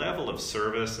the level of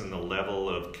service and the level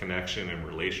of connection and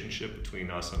relationship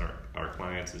between us and our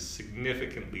clients is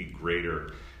significantly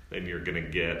greater than you're going to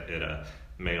get at a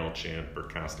MailChimp or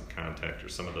Constant Contact or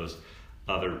some of those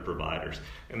other providers.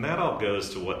 And that all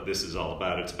goes to what this is all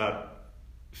about. It's about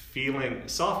feeling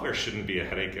software shouldn't be a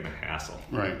headache and a hassle.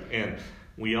 Right. And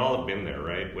we all have been there,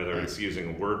 right? Whether it's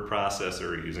using a word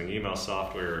processor, or using email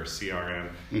software, or CRM,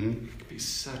 it can be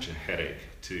such a headache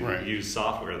to use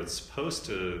software that's supposed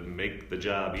to make the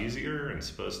job easier and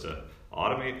supposed to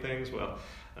automate things. Well,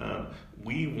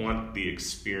 we want the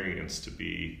experience to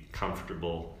be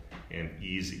comfortable and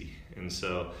easy. And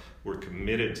so we're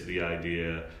committed to the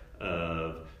idea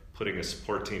of putting a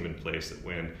support team in place that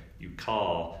when you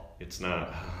call, it's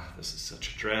not, this is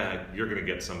such a drag. You're going to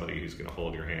get somebody who's going to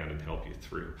hold your hand and help you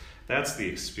through. That's the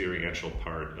experiential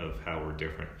part of how we're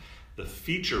different. The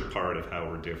feature part of how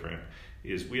we're different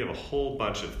is we have a whole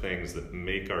bunch of things that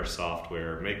make our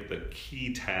software, make the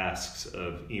key tasks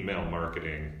of email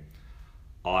marketing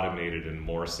automated and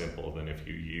more simple than if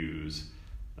you use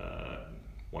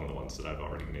one of the ones that I've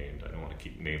already named. I don't want to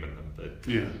keep naming them, but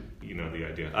you know the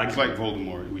idea. It's like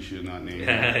Voldemort. We should not name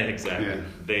exactly. Yeah.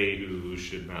 They who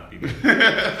should not be named.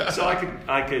 So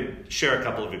I could share a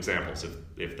couple of examples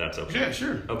if that's okay. Yeah,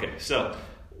 sure. Okay, so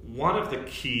one of the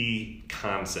key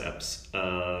concepts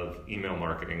of email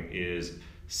marketing is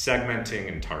segmenting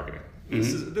and targeting.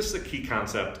 This is a key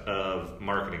concept of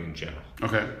marketing in general.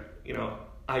 Okay. You know,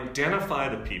 identify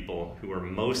the people who are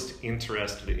most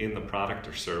interested in the product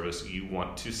or service you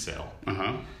want to sell,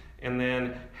 and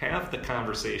then have the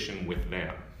conversation with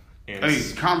them. And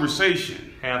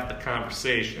Conversation. Have the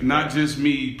conversation. Not just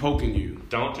me poking you.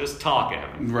 Don't just talk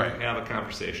at them. Right. Have a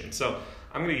conversation. So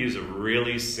I'm going to use a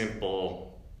really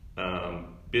simple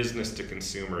business to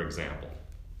consumer example.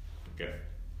 Okay.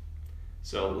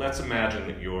 So let's imagine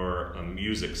that you're a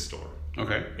music store.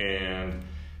 Okay. And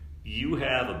you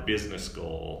have a business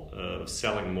goal of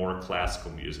selling more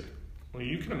classical music. Well,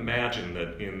 you can imagine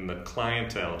that in the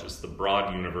clientele, just the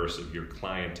broad universe of your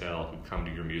clientele who come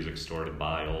to your music store to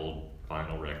buy old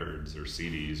vinyl records or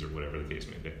CDs or whatever the case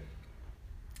may be,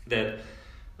 that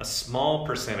a small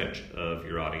percentage of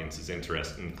your audience is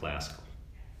interested in classical.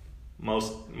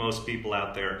 Most people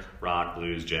out there, rock,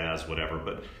 blues, jazz, whatever,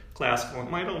 but classical, it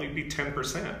might only be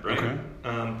 10%, right?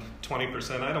 Okay.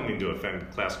 20%, I don't mean to offend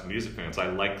classical music fans. I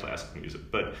like classical music,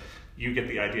 but you get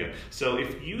the idea. So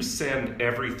if you send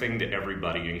everything to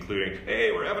everybody, including,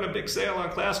 hey, we're having a big sale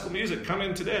on classical music, come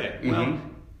in today. Well,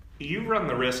 you run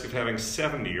the risk of having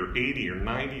 70 or 80 or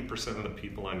 90% of the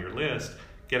people on your list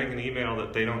getting an email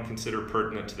that they don't consider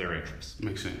pertinent to their interests.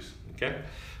 Makes sense. Okay?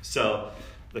 So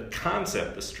the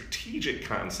concept, the strategic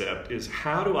concept is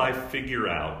how do I figure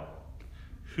out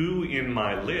who in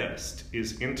my list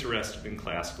is interested in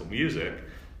classical music,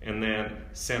 and then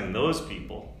send those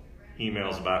people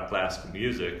emails about classical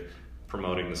music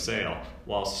promoting the sale,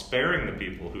 while sparing the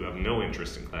people who have no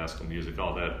interest in classical music,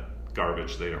 all that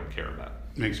garbage they don't care about.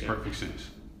 Makes perfect sense.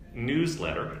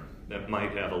 Newsletter that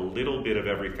might have a little bit of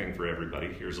everything for everybody.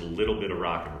 Here's a little bit of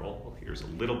rock and roll. Here's a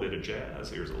little bit of jazz.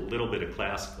 Here's a little bit of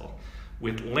classical,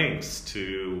 with links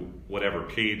to whatever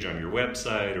page on your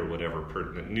website or whatever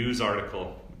pertinent news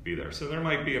article be there. So there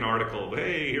might be an article,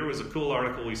 hey, here was a cool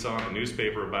article we saw in the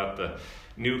newspaper about the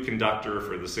new conductor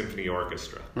for the symphony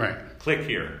orchestra. Right. Click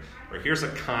here. Or here's a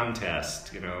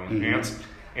contest,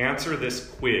 answer this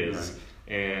quiz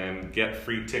and get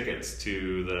free tickets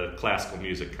to the classical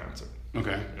music concert.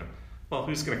 Okay. Well,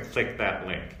 who's going to click that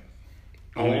link?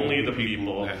 Only the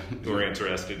people who are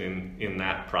interested in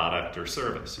that product or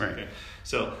service. Right. Okay?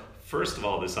 So first of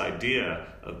all, this idea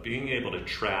of being able to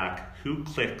track who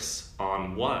clicks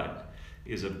on what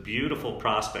is a beautiful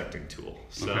prospecting tool.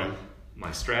 So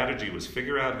my strategy was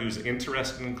figure out who's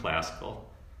interested in classical,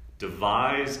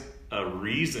 devise a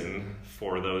reason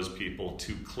for those people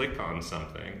to click on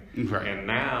something, and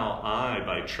now I,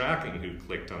 by tracking who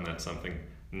clicked on that something,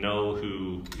 know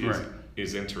who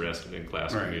is interested in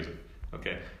classical music.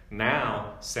 Okay,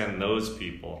 now send those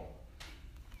people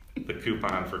the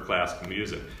coupon for classical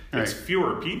music. It's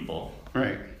fewer people,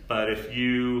 but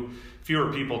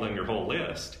fewer people than your whole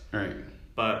list.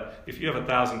 But if you have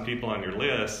 1,000 people on your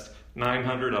list,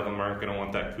 900 of them aren't going to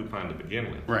want that coupon to begin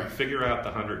with. Figure out the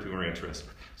 100 who are interested.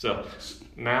 So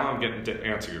now I'm getting to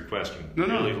answer your question.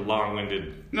 Really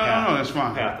long-winded. No, that's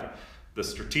fine. Path. The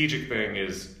strategic thing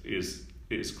is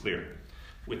clear.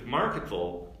 With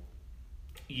MarketVolt,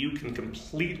 you can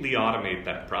completely automate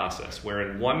that process where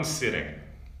in one sitting,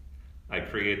 I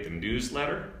create the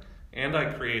newsletter and I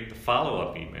create the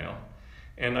follow-up email.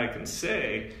 And I can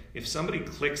say, if somebody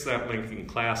clicks that link in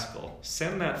Classical,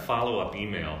 send that follow-up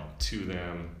email to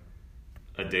them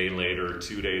a day later,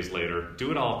 2 days later.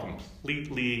 Do it all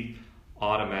completely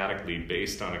automatically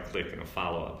based on a click and a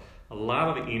follow-up. A lot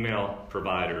of the email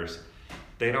providers,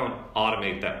 they don't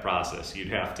automate that process. You'd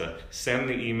have to send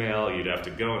the email, you'd have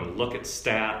to go and look at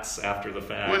stats after the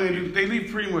fact. Well, they leave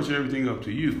pretty much everything up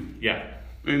to you. Yeah.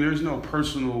 And there's no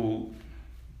personal,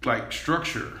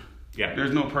 structure. Yeah.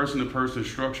 There's no person-to-person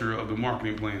structure of the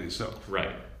marketing plan itself.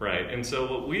 Right. And so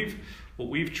what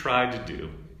we've tried to do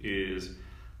is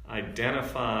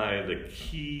identify the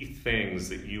key things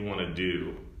that you want to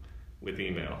do with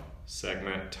email.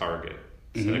 Segment, target,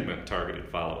 segment, targeted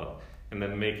follow-up. And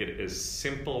then make it as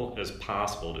simple as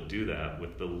possible to do that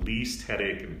with the least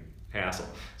headache and hassle.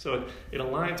 So it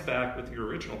aligns back with your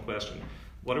original question.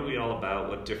 What are we all about?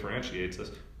 What differentiates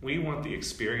us? We want the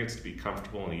experience to be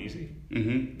comfortable and easy.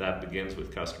 Mm-hmm. That begins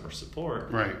with customer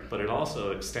support. Right. But it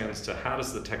also extends to how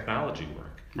does the technology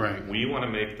work? Right. We want to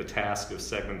make the task of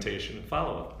segmentation and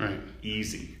follow-up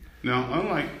easy. Now,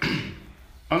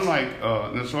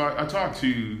 so I talk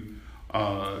to,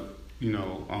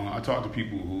 I talk to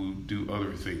people who do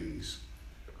other things,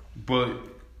 but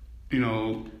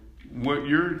what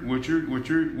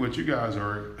you guys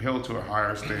are held to a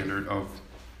higher standard of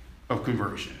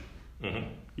conversion. Mm-hmm.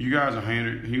 You guys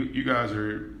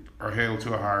are held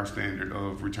to a higher standard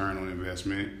of return on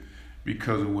investment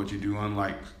because of what you do,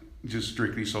 unlike just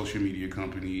strictly social media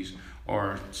companies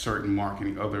or certain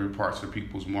marketing, other parts of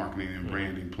people's marketing and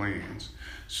branding plans.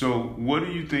 So what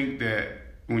do you think that,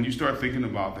 when you start thinking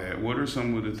about that, what are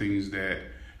some of the things that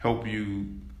help you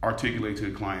articulate to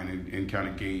the client and kind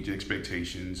of gauge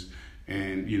expectations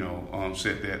and,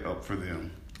 set that up for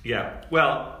them? Yeah,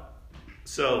 well,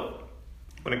 so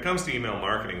when it comes to email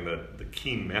marketing, the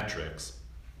key metrics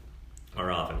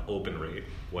are often open rate,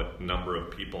 what number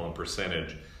of people and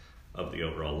percentage of the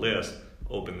overall list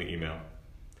open the email,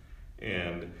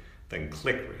 and then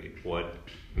click rate, what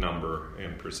number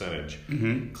and percentage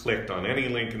clicked on any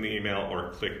link in the email or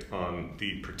clicked on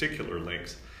the particular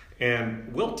links.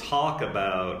 And we'll talk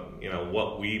about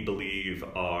what we believe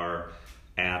are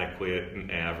adequate and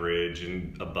average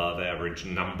and above average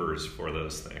numbers for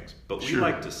those things. But we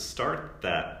like to start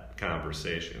that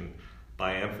conversation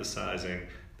by emphasizing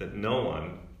that no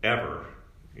one ever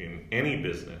in any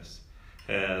business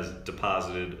has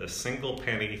deposited a single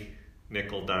penny,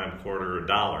 nickel, dime, quarter, or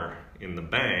dollar in the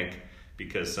bank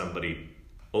because somebody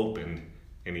opened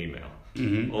an email.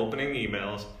 Mm-hmm. Opening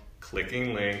emails,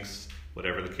 clicking links,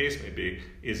 whatever the case may be,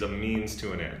 is a means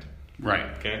to an end. Right.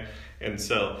 Okay? And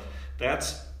so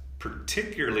that's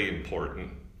particularly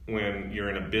important when you're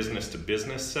in a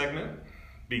business-to-business segment,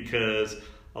 because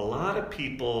a lot of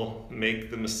people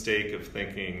make the mistake of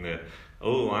thinking that,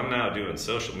 I'm now doing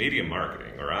social media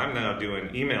marketing, or I'm now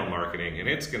doing email marketing, and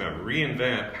it's going to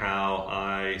reinvent how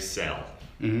I sell.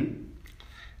 Mm-hmm.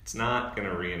 It's not going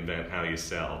to reinvent how you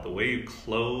sell. The way you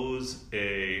close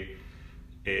a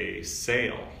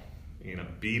sale,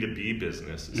 B2B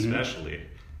business especially,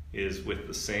 is with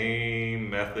the same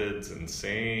methods and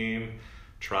same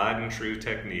tried and true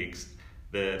techniques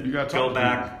that go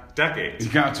back decades.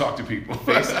 You got to talk to people.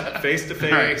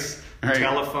 Face-to-face,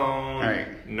 telephone,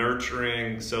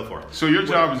 nurturing, so forth. So your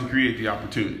job is to create the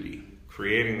opportunity.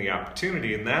 Creating the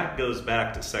opportunity, and that goes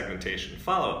back to segmentation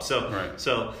follow-up.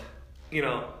 So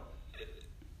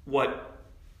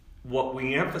what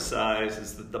we emphasize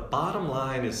is that the bottom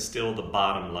line is still the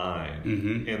bottom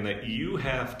line, and that you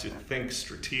have to think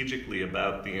strategically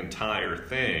about the entire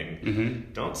thing.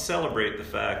 Don't celebrate the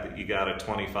fact that you got a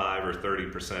 25 or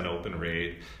 30% open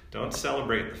rate. Don't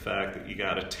celebrate the fact that you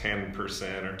got a 10%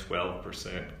 or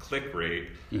 12% click rate,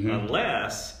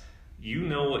 unless you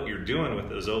know what you're doing with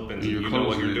those opens and you know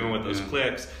what you're doing with those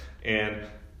clicks. And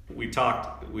we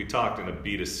talked in a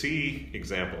B2C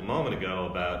example a moment ago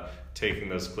about taking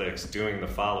those clicks, doing the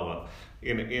follow-up.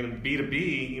 In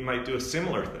B2B, you might do a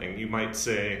similar thing. You might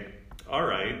say, all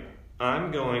right, I'm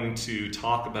going to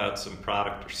talk about some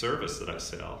product or service that I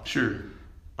sell. Sure.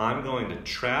 I'm going to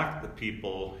track the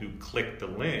people who click the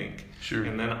link. Sure.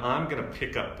 And then I'm going to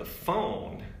pick up the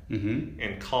phone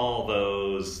and call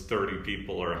those 30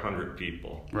 people or 100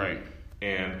 people. Right.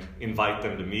 And invite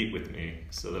them to meet with me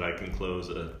so that I can close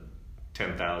a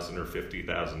 $10,000 or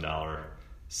 $50,000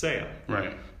 sale.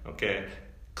 Right. Okay.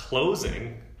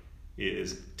 Closing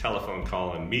is telephone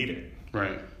call and meeting.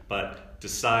 Right. But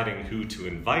deciding who to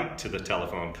invite to the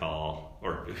telephone call,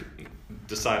 or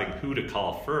deciding who to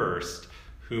call first,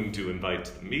 whom to invite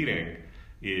to the meeting,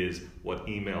 is what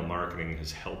email marketing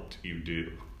has helped you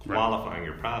do, qualifying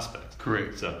your prospects.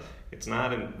 Correct. So it's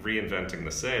not in reinventing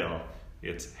the sale,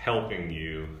 it's helping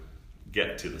you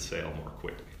get to the sale more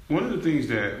quickly. One of the things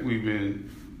that we've been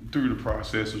through the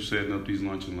process of setting up these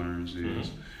lunch and learns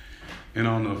is, and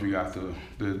I don't know if you got the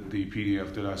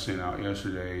PDF that I sent out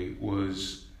yesterday,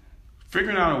 was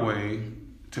figuring out a way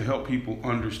to help people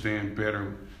understand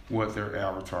better what their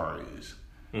avatar is.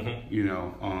 You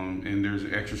know, and there's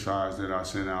an exercise that I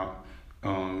sent out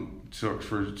so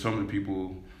for some of the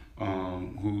people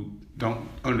who don't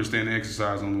understand the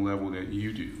exercise on the level that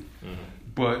you do.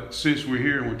 But since we're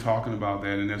here and we're talking about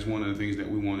that, and that's one of the things that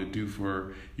we want to do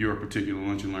for your particular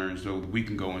lunch and learn, so that we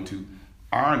can go into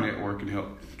our network and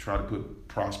help try to put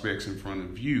prospects in front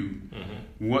of you.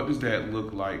 What does that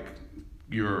look like?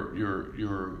 Your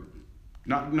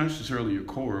not necessarily your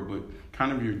core, but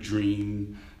kind of your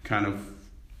dream kind of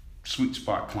sweet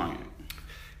spot client.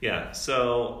 Yeah,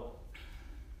 so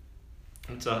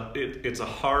it's a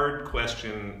hard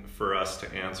question for us to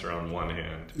answer on one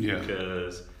hand,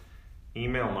 because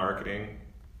email marketing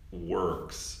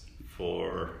works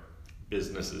for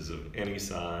businesses of any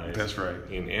size. That's right.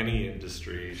 In any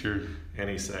industry. Sure.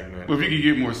 Any segment. Well, if you could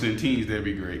get more Centenes, that'd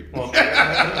be great. Well,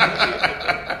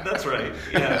 that's right.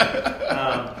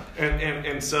 Yeah.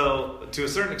 And so to a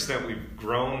certain extent, we've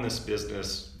grown this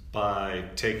business by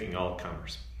taking all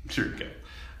comers. Sure. Okay.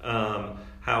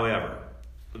 However,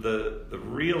 the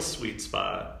real sweet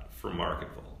spot for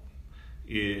MarketVolt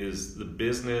is the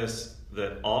business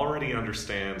that already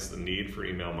understands the need for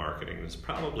email marketing and is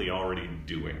probably already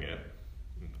doing it.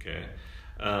 Okay.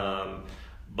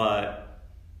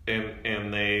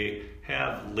 And they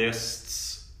have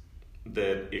lists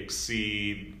that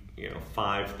exceed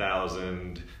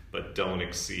 5,000 but don't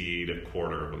exceed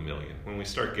 250,000. When we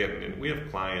start getting in, we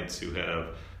have clients who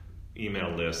have email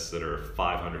lists that are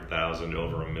 500,000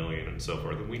 over 1 million and so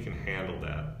forth, and we can handle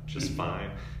that just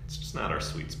fine. It's just not our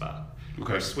sweet spot.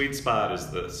 Okay. Our sweet spot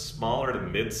is the smaller to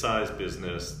mid-sized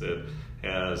business that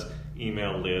has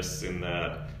email lists in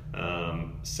that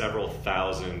several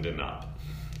thousand and up.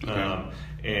 Okay.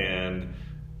 And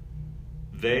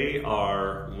they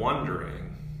are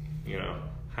wondering,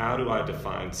 how do I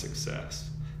define success?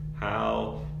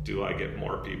 How do I get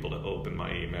more people to open my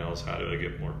emails? How do I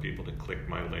get more people to click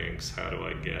my links? How do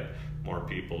I get more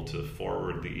people to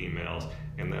forward the emails?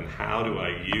 And then how do I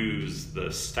use the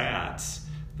stats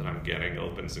that I'm getting,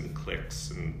 opens and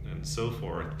clicks and so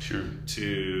forth,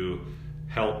 to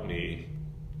help me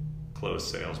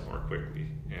close sales more quickly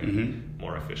and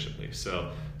more efficiently.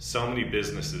 So many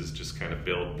businesses just kind of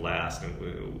build, blast,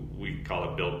 and we call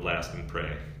it build, blast, and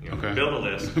pray. Build a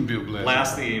list,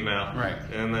 blast the email, right,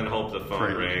 and then hope the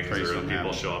phone rings or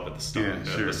people show up at the store.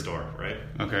 The store, right?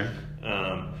 Okay.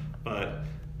 But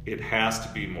it has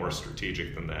to be more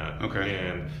strategic than that. Okay.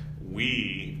 And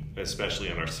we,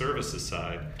 especially on our services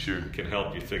side, can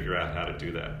help you figure out how to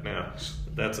do that. Now,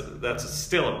 that's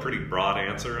still a pretty broad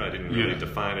answer. I didn't really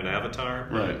define an avatar.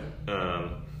 Right.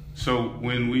 So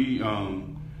when we,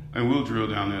 and we'll drill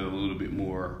down that a little bit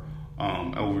more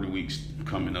over the weeks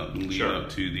coming up and lead up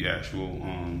to the actual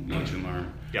lunch and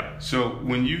learn. Yeah. So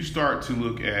when you start to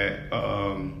look at,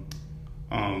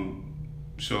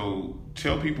 so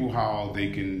tell people how they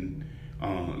can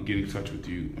get in touch with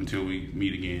you until we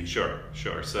meet again. Sure.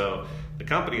 So the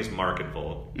company is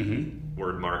MarketVolt.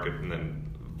 Word market, and then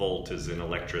volt is in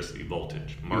electricity,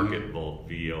 voltage. MarketVolt,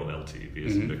 VOLT, V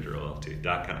as in Victor,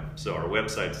 OLT.com. So our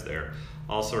website's there.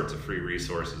 All sorts of free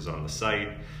resources on the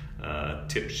site.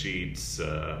 Tip sheets,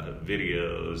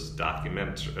 videos,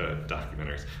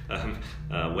 documentaries,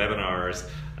 webinars.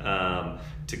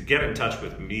 To get in touch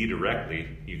with me directly,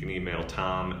 you can email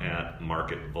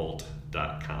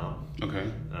tom@marketvolt.com. Okay.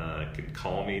 You can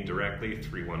call me directly,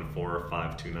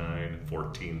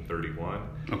 314-529-1431.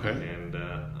 Okay. And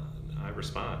I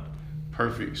respond.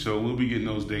 Perfect. So we'll be getting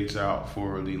those dates out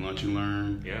for the Lunch and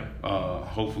Learn. Yeah.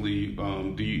 Hopefully,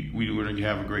 we're going to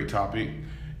have a great topic,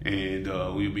 and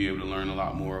we'll be able to learn a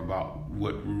lot more about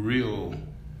what real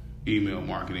email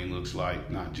marketing looks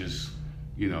like, not just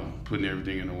putting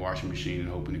everything in the washing machine and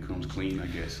hoping it comes clean, I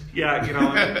guess. Yeah,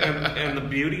 and the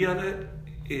beauty of it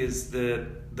is that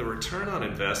the return on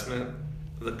investment,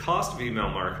 the cost of email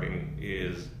marketing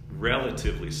is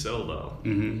relatively so low,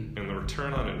 and the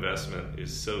return on investment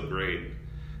is so great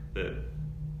that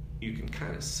you can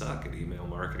kind of suck at email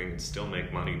marketing and still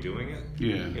make money doing it.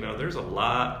 Yeah. There's a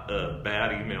lot of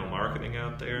bad email marketing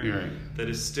out there that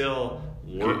is still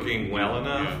working well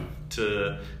enough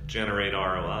to generate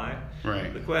ROI.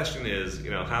 Right. The question is,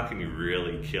 how can you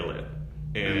really kill it?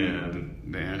 And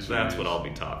the answer that's is, what I'll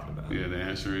be talking about. Yeah, the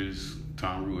answer is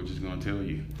Tom Ruler just gonna tell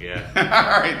you. Yeah.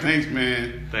 All right, thanks,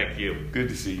 man. Thank you. Good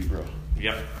to see you, bro.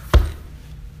 Yep.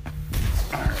 All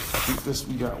right, I think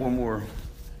we got one more.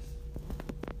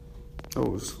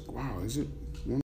 Oh, wow, is it?